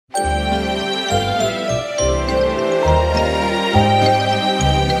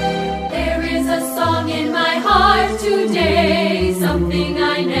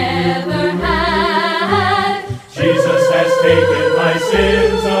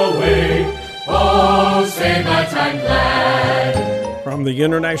away. Oh, say that I'm glad. From the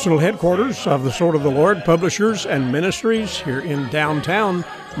international headquarters of the Sword of the Lord Publishers and Ministries here in downtown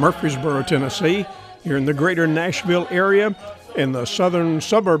Murfreesboro, Tennessee, here in the greater Nashville area, in the southern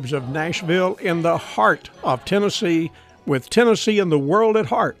suburbs of Nashville, in the heart of Tennessee, with Tennessee and the world at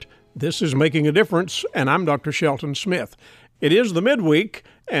heart. This is Making a Difference, and I'm Dr. Shelton Smith. It is the midweek,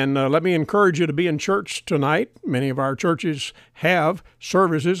 and let me encourage you to be in church tonight. Many of our churches have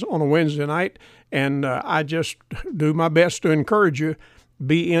services on a Wednesday night, and I just do my best to encourage you.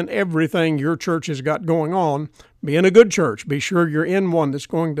 Be in everything your church has got going on. Be in a good church. Be sure you're in one that's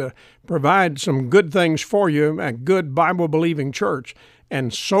going to provide some good things for you, a good Bible-believing church,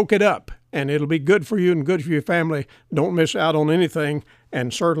 and soak it up, and it'll be good for you and good for your family. Don't miss out on anything,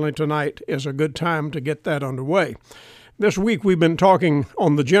 and certainly tonight is a good time to get that underway. This week we've been talking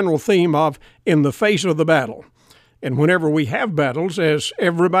on the general theme of in the face of the battle. And whenever we have battles, as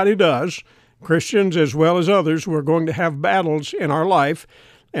everybody does, Christians as well as others, we're going to have battles in our life.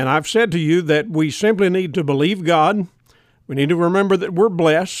 And I've said to you that we simply need to believe God. We need to remember that we're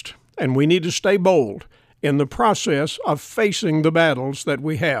blessed, and we need to stay bold in the process of facing the battles that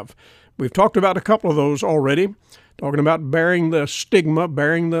we have. We've talked about a couple of those already, talking about bearing the stigma,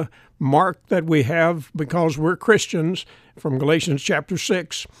 bearing the mark that we have because we're Christians from Galatians chapter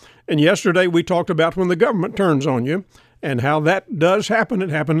 6. And yesterday we talked about when the government turns on you and how that does happen. It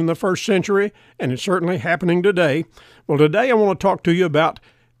happened in the first century, and it's certainly happening today. Well, today I want to talk to you about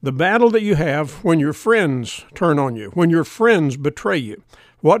the battle that you have when your friends turn on you, when your friends betray you.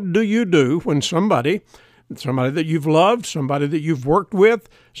 What do you do when somebody that you've loved, somebody that you've worked with,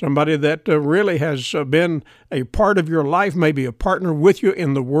 somebody that really has been a part of your life, maybe a partner with you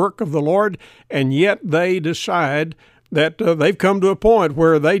in the work of the Lord, and yet they decide that they've come to a point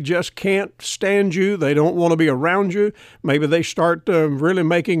where they just can't stand you, they don't want to be around you. Maybe they start really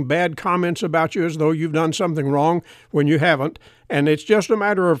making bad comments about you as though you've done something wrong when you haven't. And it's just a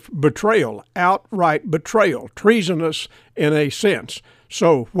matter of betrayal, outright betrayal, treasonous in a sense.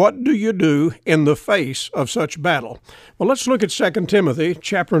 So what do you do in the face of such battle? Well, let's look at 2 Timothy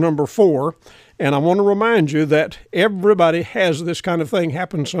chapter number 4, and I want to remind you that everybody has this kind of thing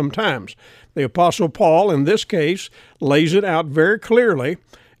happen sometimes. The Apostle Paul, in this case, lays it out very clearly,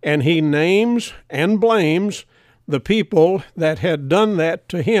 and he names and blames the people that had done that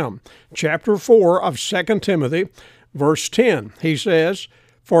to him. Chapter 4 of 2 Timothy, verse 10, he says,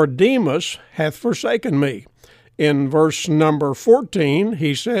 "For Demas hath forsaken me." In verse number 14,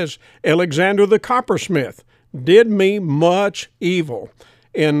 he says, "Alexander the coppersmith did me much evil."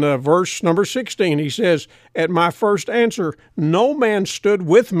 In verse number 16, he says, "At my first answer, no man stood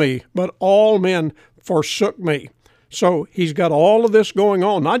with me, but all men forsook me." So he's got all of this going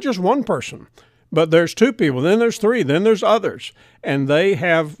on, not just one person, but there's two people, then there's three, then there's others, and they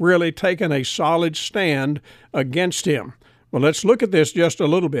have really taken a solid stand against him. Well, let's look at this just a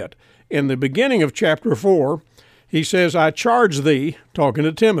little bit. In the beginning of chapter 4, he says, "I charge thee," talking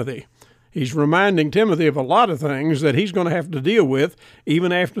to Timothy. He's reminding Timothy of a lot of things that he's going to have to deal with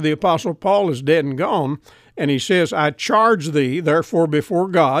even after the Apostle Paul is dead and gone. And he says, "I charge thee, therefore, before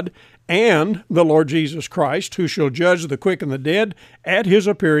God and the Lord Jesus Christ, who shall judge the quick and the dead at his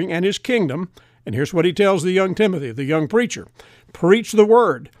appearing and his kingdom." And here's what he tells the young Timothy, the young preacher. "Preach the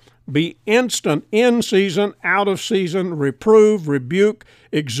word. Be instant, in season, out of season, reprove, rebuke,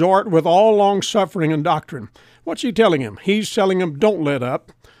 exhort with all long-suffering and doctrine." What's he telling him? He's telling him, don't let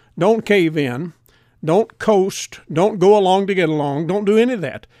up, don't cave in, don't coast, don't go along to get along, don't do any of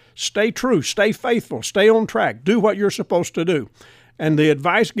that. Stay true, stay faithful, stay on track, do what you're supposed to do. And the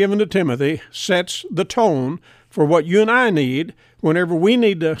advice given to Timothy sets the tone for what you and I need whenever we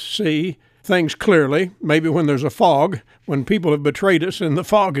need to see things clearly, maybe when there's a fog, when people have betrayed us and the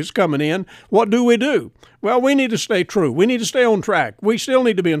fog is coming in. What do? Well, we need to stay true. We need to stay on track. We still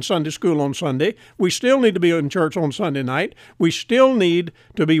need to be in Sunday school on Sunday. We still need to be in church on Sunday night. We still need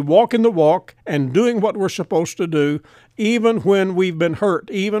to be walking the walk and doing what we're supposed to do, even when we've been hurt,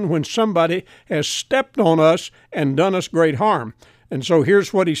 even when somebody has stepped on us and done us great harm. And so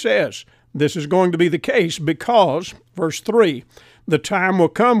here's what he says. This is going to be the case because, verse 3, "The time will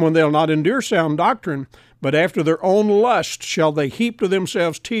come when they'll not endure sound doctrine, but after their own lust shall they heap to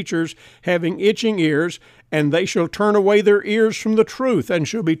themselves teachers having itching ears, and they shall turn away their ears from the truth and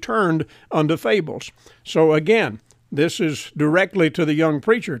shall be turned unto fables." So again, this is directly to the young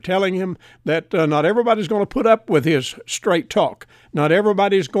preacher, telling him that not everybody's going to put up with his straight talk. Not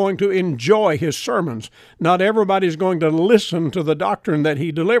everybody's going to enjoy his sermons. Not everybody's going to listen to the doctrine that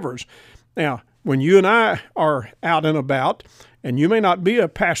he delivers. Now, when you and I are out and about, and you may not be a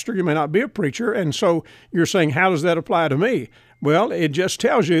pastor, you may not be a preacher, and so you're saying, how does that apply to me? Well, it just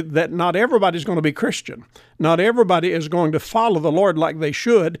tells you that not everybody's going to be Christian. Not everybody is going to follow the Lord like they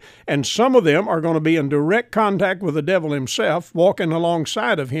should, and some of them are going to be in direct contact with the devil himself, walking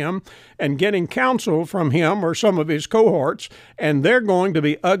alongside of him and getting counsel from him or some of his cohorts, and they're going to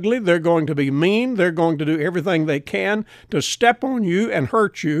be ugly, they're going to be mean, they're going to do everything they can to step on you and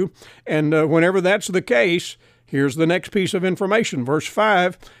hurt you, and whenever that's the case, here's the next piece of information. Verse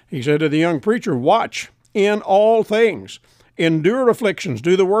 5, he said to the young preacher, "Watch in all things. Endure afflictions,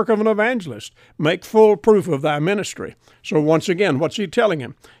 do the work of an evangelist, make full proof of thy ministry." So once again, what's he telling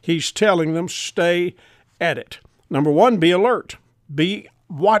him? He's telling them, stay at it. Number one, be alert. Be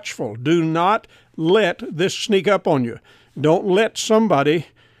watchful. Do not let this sneak up on you. Don't let somebody,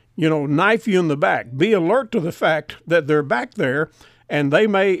 knife you in the back. Be alert to the fact that they're back there, and they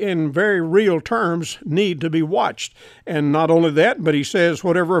may, in very real terms, need to be watched. And not only that, but he says,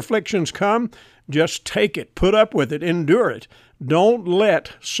 whatever afflictions come, just take it, put up with it, endure it. Don't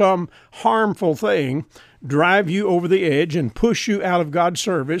let some harmful thing drive you over the edge and push you out of God's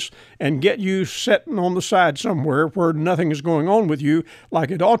service and get you sitting on the side somewhere where nothing is going on with you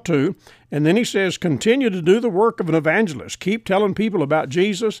like it ought to. And then he says, continue to do the work of an evangelist. Keep telling people about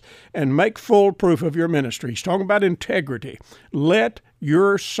Jesus and make full proof of your ministry. He's talking about integrity. Let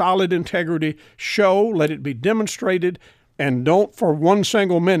your solid integrity show, let it be demonstrated, and don't for one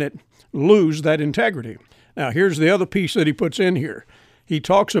single minute lose that integrity. Now, here's the other piece that he puts in here. He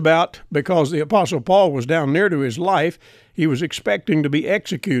talks about, because the Apostle Paul was down near to his life, he was expecting to be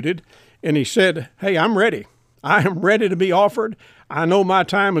executed, and he said, hey, I'm ready. I am ready to be offered. I know my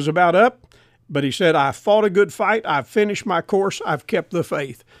time is about up, but he said, I fought a good fight. I've finished my course. I've kept the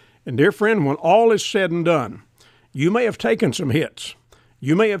faith. And dear friend, when all is said and done, you may have taken some hits.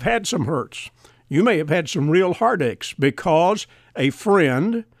 You may have had some hurts. You may have had some real heartaches because a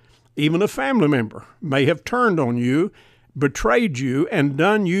friend, even a family member, may have turned on you, betrayed you, and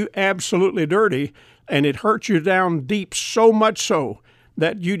done you absolutely dirty, and it hurt you down deep, so much so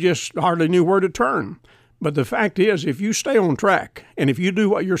that you just hardly knew where to turn. But the fact is, if you stay on track, and if you do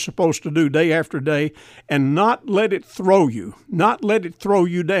what you're supposed to do day after day, and not let it throw you, not let it throw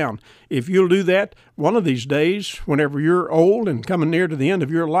you down, if you'll do that, one of these days, whenever you're old and coming near to the end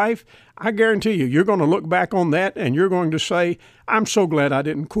of your life, I guarantee you, you're going to look back on that and you're going to say, I'm so glad I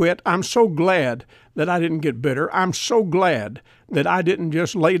didn't quit. I'm so glad that I didn't get bitter. I'm so glad that I didn't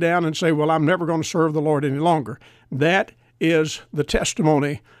just lay down and say, well, I'm never going to serve the Lord any longer. That is the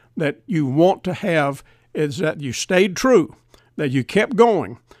testimony that you want to have, is that you stayed true, that you kept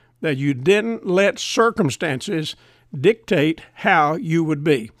going, that you didn't let circumstances dictate how you would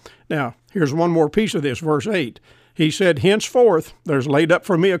be. Now, here's one more piece of this, verse 8. He said, henceforth there's laid up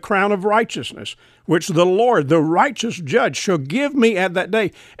for me a crown of righteousness, which the Lord, the righteous judge, shall give me at that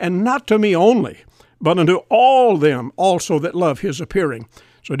day, and not to me only, but unto all them also that love his appearing.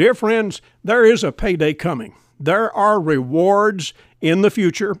 So, dear friends, there is a payday coming. There are rewards in the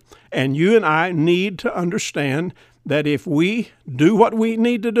future, and you and I need to understand that if we do what we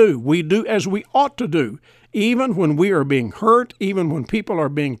need to do, we do as we ought to do, even when we are being hurt, even when people are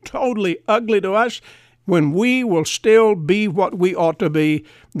being totally ugly to us, when we will still be what we ought to be,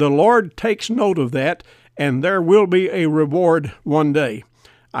 the Lord takes note of that, and there will be a reward one day.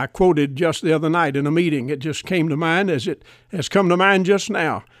 I quoted just the other night in a meeting. It just came to mind as it has come to mind just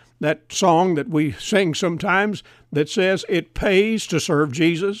now. That song that we sing sometimes that says, it pays to serve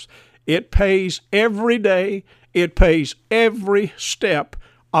Jesus. It pays every day. It pays every step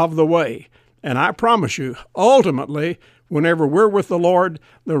of the way. And I promise you, ultimately, whenever we're with the Lord,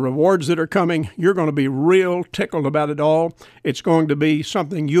 the rewards that are coming, you're going to be real tickled about it all. It's going to be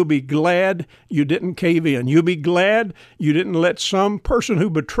something you'll be glad you didn't cave in. You'll be glad you didn't let some person who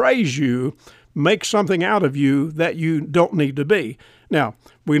betrays you make something out of you that you don't need to be. Now,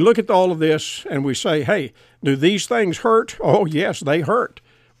 we look at all of this and we say, hey, do these things hurt? Oh, yes, they hurt.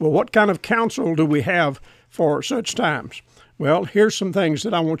 Well, what kind of counsel do we have for such times? Well, here's some things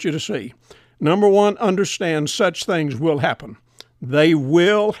that I want you to see. Number one, understand such things will happen. They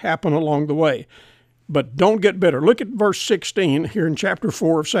will happen along the way. But don't get bitter. Look at verse 16 here in chapter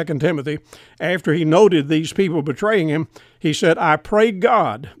 4 of 2 Timothy. After he noted these people betraying him, he said, I pray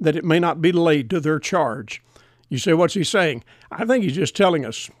God that it may not be laid to their charge. You say, what's he saying? I think he's just telling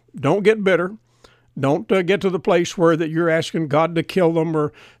us, don't get bitter. Don't get to the place where that you're asking God to kill them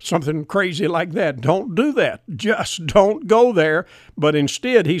or something crazy like that. Don't do that. Just don't go there. But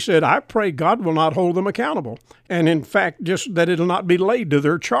instead, he said, I pray God will not hold them accountable. And in fact, just that it'll not be laid to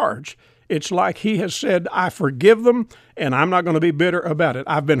their charge. It's like he has said, I forgive them, and I'm not going to be bitter about it.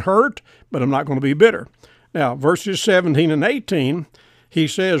 I've been hurt, but I'm not going to be bitter. Now, verses 17 and 18, he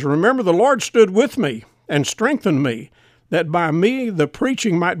says, remember the Lord stood with me and strengthened me. that by me the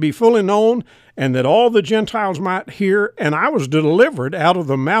preaching might be fully known, and that all the Gentiles might hear. And I was delivered out of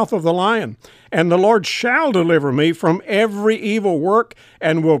the mouth of the lion. And the Lord shall deliver me from every evil work,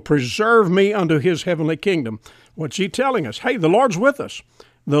 and will preserve me unto his heavenly kingdom. What's he telling us? Hey, the Lord's with us.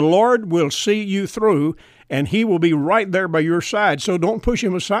 The Lord will see you through, and he will be right there by your side. So don't push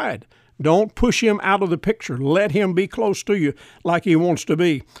him aside. Don't push him out of the picture. Let him be close to you like he wants to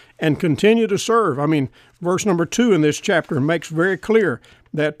be, and continue to serve. I mean, verse number 2 in this chapter makes very clear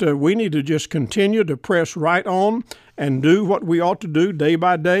that we need to just continue to press right on and do what we ought to do day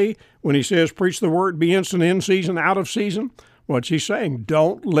by day. When he says, preach the word, be instant in season, out of season, what's he saying?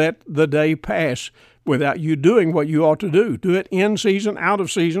 Don't let the day pass without you doing what you ought to do. Do it in season, out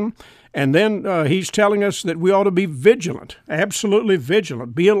of season. And then he's telling us that we ought to be vigilant, absolutely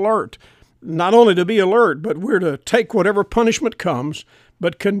vigilant, be alert. Not only to be alert, but we're to take whatever punishment comes,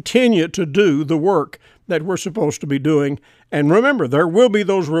 but continue to do the work that we're supposed to be doing. And remember, there will be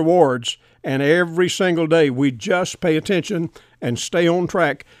those rewards, and every single day we just pay attention and stay on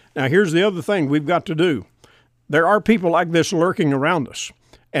track. Now, here's the other thing we've got to do. There are people like this lurking around us.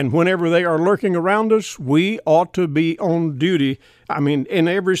 And whenever they are lurking around us, we ought to be on duty. I mean, in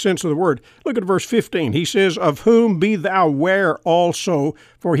every sense of the word. Look at verse 15. He says, of whom be thou ware also,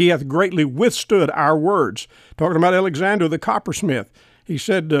 for he hath greatly withstood our words. Talking about Alexander the coppersmith. He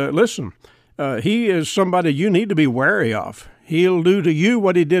said, listen, he is somebody you need to be wary of. He'll do to you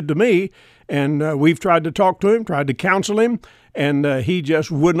what he did to me. And we've tried to talk to him, tried to counsel him, and he just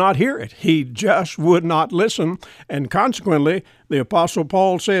would not hear it. He just would not listen. And consequently, the Apostle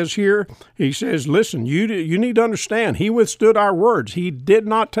Paul says here, he says, listen, you need to understand, he withstood our words. He did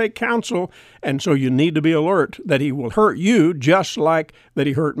not take counsel, and so you need to be alert that he will hurt you just like that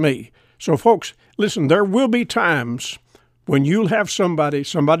he hurt me. So folks, listen, there will be times when you'll have somebody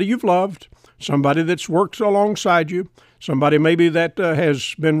you've loved, somebody that's worked alongside you, somebody maybe that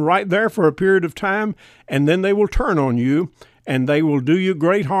has been right there for a period of time, and then they will turn on you, and they will do you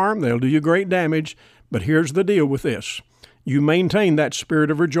great harm. They'll do you great damage. But here's the deal with this. You maintain that spirit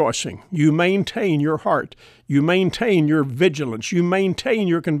of rejoicing. You maintain your heart. You maintain your vigilance. You maintain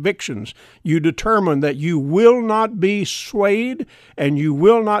your convictions. You determine that you will not be swayed and you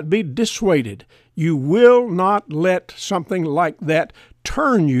will not be dissuaded. You will not let something like that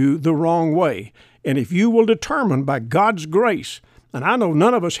turn you the wrong way. And if you will determine by God's grace, and I know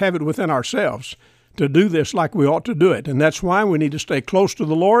none of us have it within ourselves, to do this like we ought to do it. And that's why we need to stay close to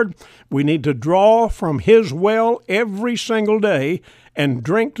the Lord. We need to draw from his well every single day and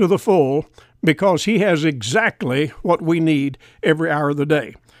drink to the full, because he has exactly what we need every hour of the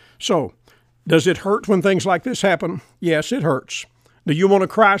day. So, does it hurt when things like this happen? Yes, it hurts. Do you want to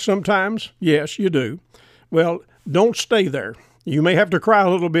cry sometimes? Yes, you do. Well, don't stay there. You may have to cry a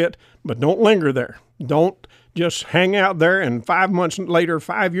little bit, but don't linger there. Don't just hang out there and 5 months later,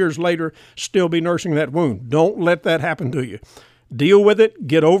 5 years later, still be nursing that wound. Don't let that happen to you. Deal with it,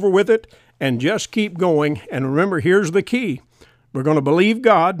 get over with it, and just keep going. And remember, here's the key. We're going to believe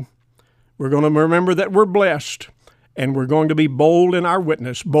God. We're going to remember that we're blessed. And we're going to be bold in our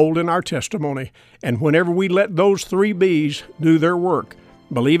witness, bold in our testimony. And whenever we let those 3 B's do their work,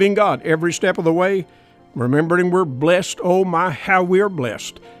 believing God every step of the way, remembering we're blessed, oh my, how we are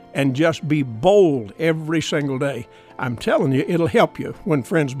blessed, and just be bold every single day. I'm telling you, it'll help you when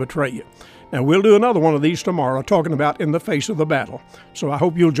friends betray you. Now, we'll do another one of these tomorrow, talking about in the face of the battle. So I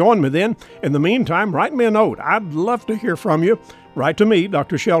hope you'll join me then. In the meantime, write me a note. I'd love to hear from you. Write to me,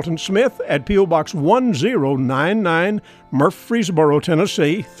 Dr. Shelton Smith, at P.O. Box 1099, Murfreesboro,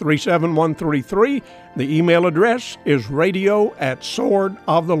 Tennessee, 37133. The email address is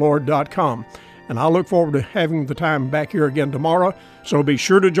radio@swordoftheLord.com. And I'll look forward to having the time back here again tomorrow, so be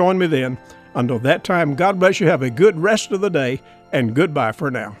sure to join me then. Until that time, God bless you. Have a good rest of the day, and goodbye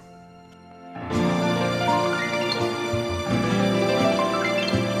for now.